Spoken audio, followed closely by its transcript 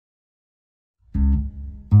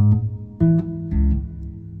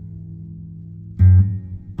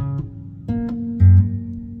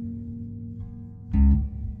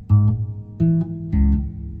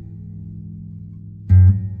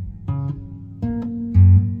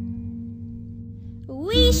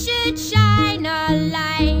we should shine a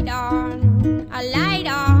light on, a light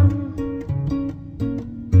on.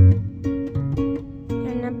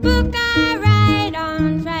 And a book I write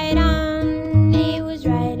on, it was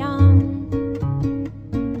right on.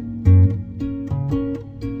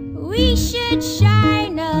 We should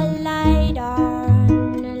shine a light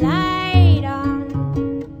on, a light on.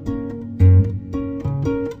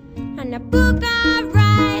 And a book I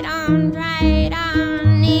write on,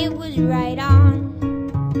 it was right on.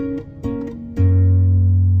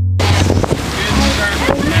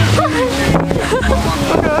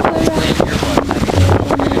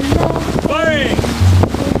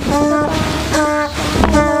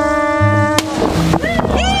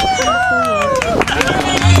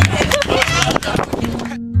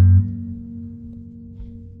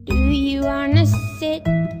 Do you wanna sit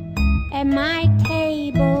at my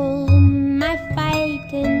table? My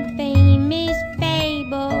fight and fame is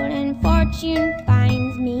fabled, and fortune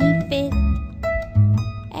finds me fit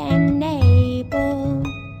and able.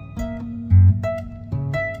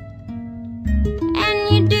 And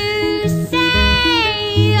you do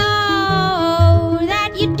say, oh,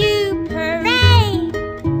 that you do parade,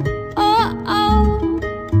 oh, oh,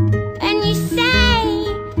 and you say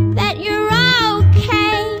that you're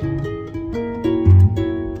okay.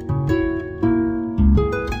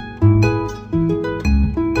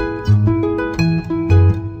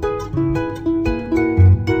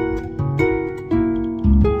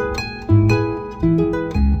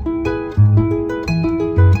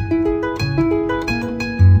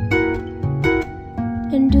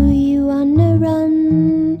 And do you wanna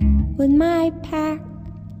run with my pack?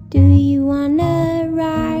 Do you wanna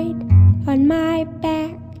ride on my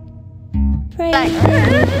back? Pray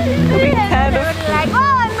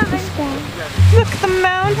Look at the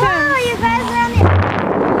mountains. Wow, you guys are on the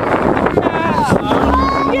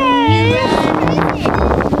Yay!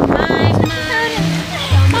 my mind.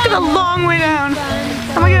 Look at the long way down.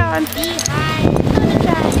 Oh my god.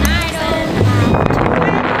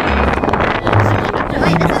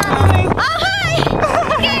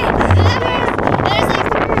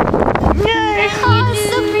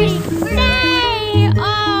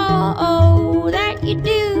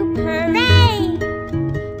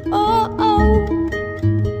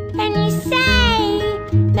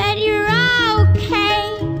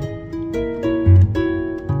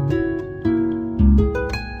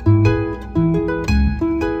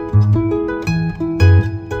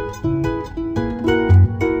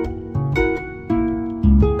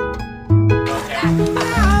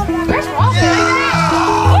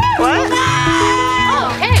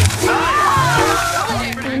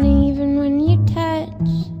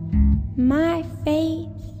 My face,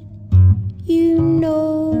 you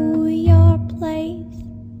know your place.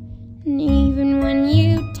 And even when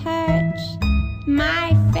you touch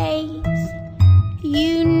my face,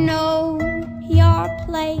 you know your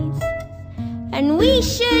place. And we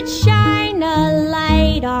should shine a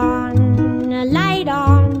light on, a light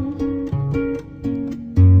on.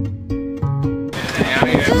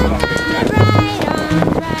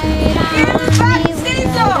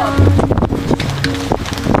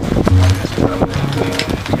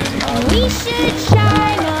 We should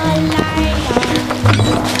shine a light on,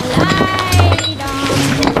 a light on.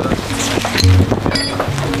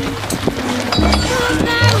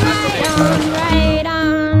 Right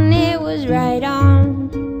on, it was right on.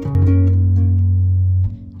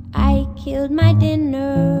 I killed my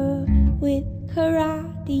dinner with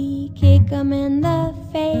karate, kick 'em in the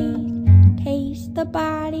face, taste the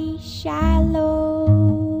body shallow.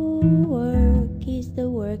 Work is the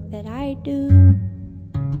work that I do.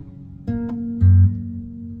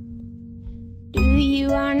 Do you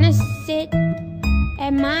wanna sit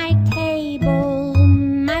at my table?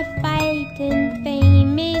 My fight and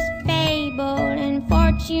fame is fabled, and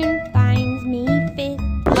fortune finds me fit.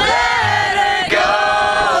 Let it go,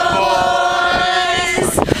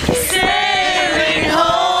 boys, sailing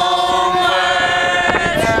homeward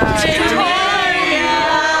to Maria.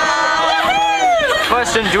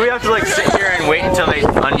 Question, do we have to like sit here and wait until they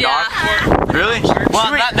undock? Yeah. Really?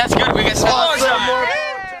 Well,